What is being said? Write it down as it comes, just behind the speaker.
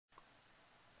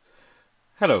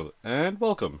Hello and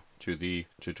welcome to the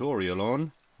tutorial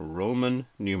on Roman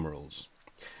numerals.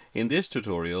 In this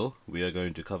tutorial we are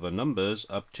going to cover numbers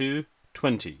up to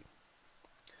 20.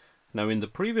 Now in the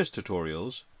previous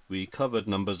tutorials we covered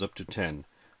numbers up to 10,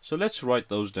 so let's write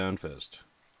those down first.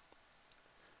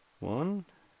 1,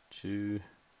 2,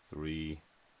 3,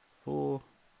 4,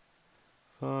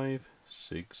 5,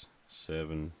 6,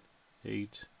 7,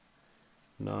 8,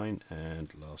 9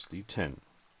 and lastly 10.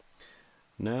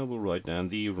 Now we'll write down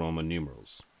the Roman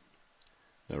numerals.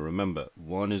 Now remember,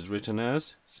 1 is written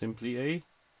as simply a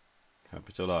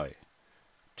capital I.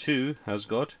 2 has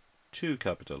got 2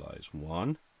 capital I's.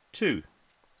 1, 2.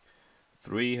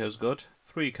 3 has got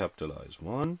 3 capital I's.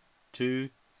 1, 2,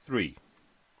 3.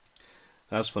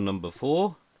 As for number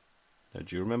 4, now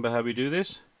do you remember how we do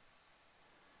this?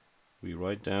 We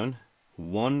write down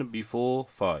 1 before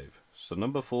 5. So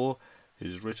number 4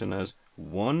 is written as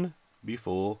 1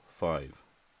 before 5.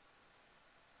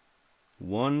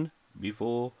 1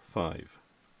 before 5.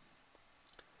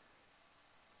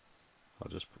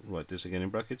 I'll just write this again in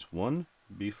brackets. 1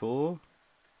 before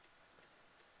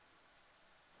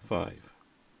 5.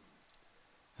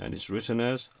 And it's written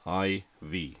as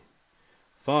IV.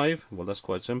 5, well that's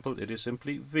quite simple. It is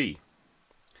simply V.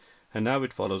 And now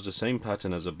it follows the same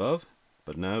pattern as above,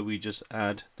 but now we just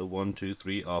add the 1, 2,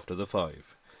 3 after the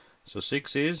 5. So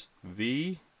 6 is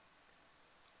V,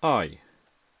 I.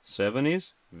 7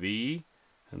 is V,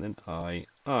 and then I.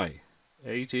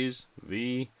 8 is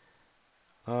V,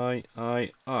 I.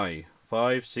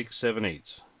 5, 6, 7,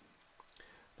 8.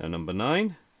 Now number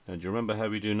 9. Now do you remember how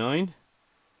we do 9?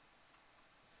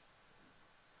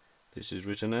 This is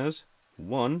written as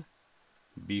 1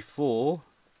 before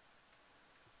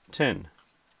 10.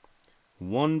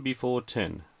 1 before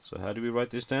 10. So how do we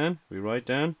write this down? We write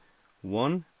down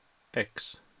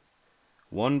 1x.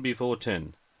 1 before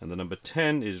 10. And the number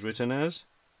 10 is written as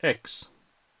x.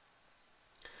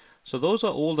 So those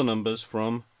are all the numbers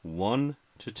from 1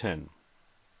 to 10.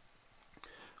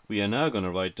 We are now going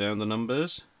to write down the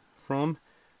numbers from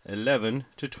 11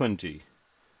 to 20.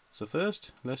 So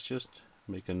first, let's just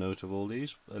make a note of all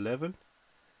these. 11,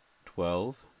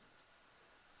 12,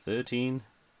 13,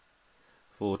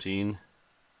 14,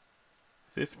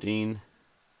 15,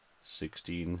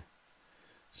 16,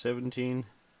 17,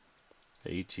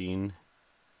 18,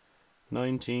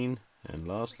 19, and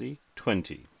lastly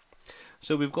 20.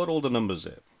 So we've got all the numbers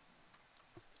there.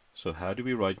 So how do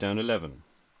we write down 11?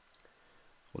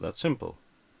 Well, that's simple.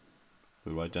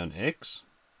 We write down x,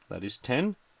 that is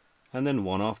 10, and then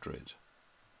 1 after it.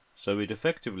 So it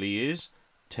effectively is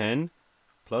 10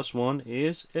 plus 1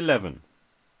 is 11.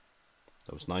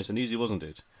 That was nice and easy, wasn't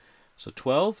it? So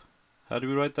 12, how do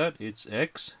we write that? It's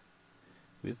x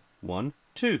with 1,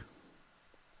 2.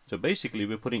 So basically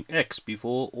we're putting x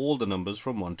before all the numbers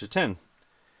from 1 to 10.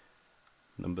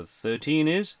 Number 13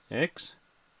 is x,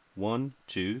 1,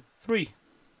 2, 3.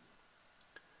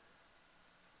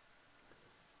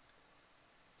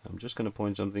 I'm just going to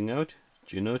point something out.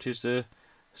 Do you notice the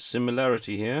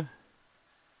similarity here?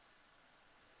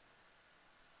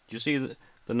 Do you see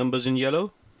the numbers in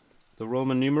yellow? The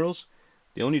Roman numerals?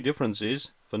 The only difference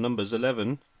is for numbers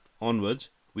 11 onwards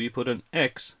we put an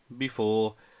x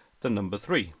before the number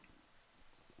 3.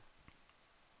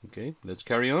 Okay, let's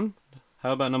carry on.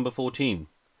 How about number 14?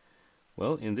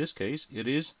 Well, in this case it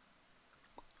is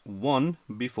 1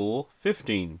 before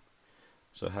 15.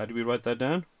 So how do we write that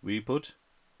down? We put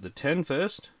the 10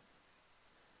 first,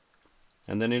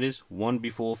 and then it is 1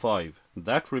 before 5.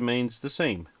 That remains the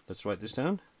same. Let's write this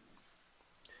down.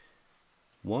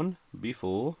 1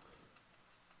 before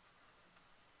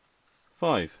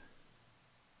 5.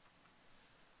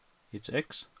 It's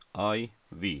x, I,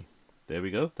 V. There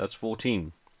we go, that's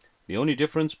 14. The only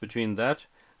difference between that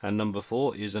and number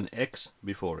 4 is an x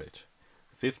before it.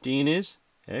 15 is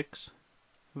x,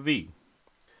 V.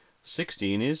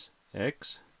 16 is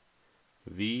x,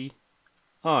 V,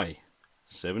 I.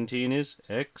 17 is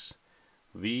x,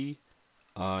 V,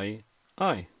 I.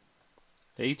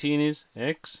 18 is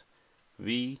x,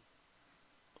 V,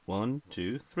 1,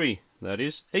 2, 3. That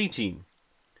is 18.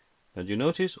 And you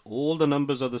notice all the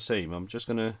numbers are the same. I'm just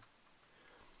going to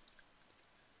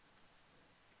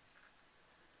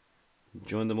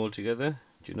join them all together.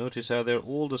 Do you notice how they're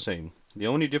all the same? The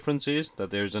only difference is that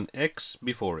there's an x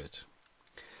before it.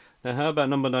 Now how about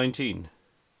number 19?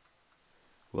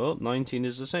 Well, 19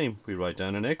 is the same. We write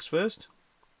down an x first.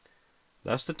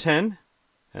 That's the 10.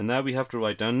 And now we have to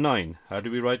write down 9. How do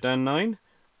we write down 9?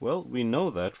 Well, we know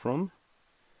that from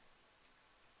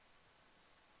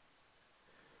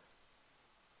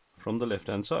the left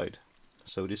hand side.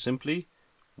 So it is simply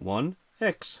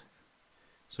 1x.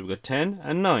 So we've got 10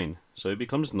 and 9, so it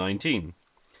becomes 19.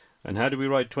 And how do we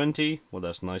write 20? Well,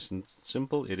 that's nice and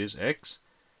simple. It is x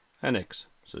and x.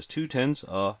 So those 2 10s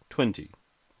are 20.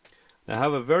 Now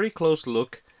have a very close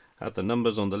look at the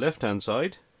numbers on the left hand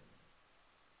side.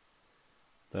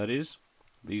 That is,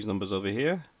 these numbers over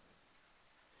here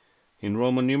in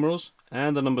Roman numerals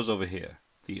and the numbers over here.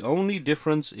 The only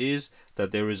difference is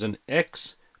that there is an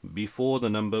x before the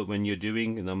number when you're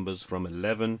doing numbers from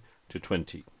 11 to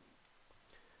 20.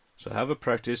 So have a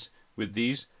practice with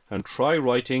these and try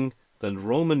writing the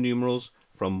Roman numerals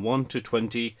from 1 to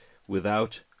 20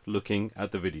 without looking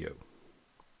at the video.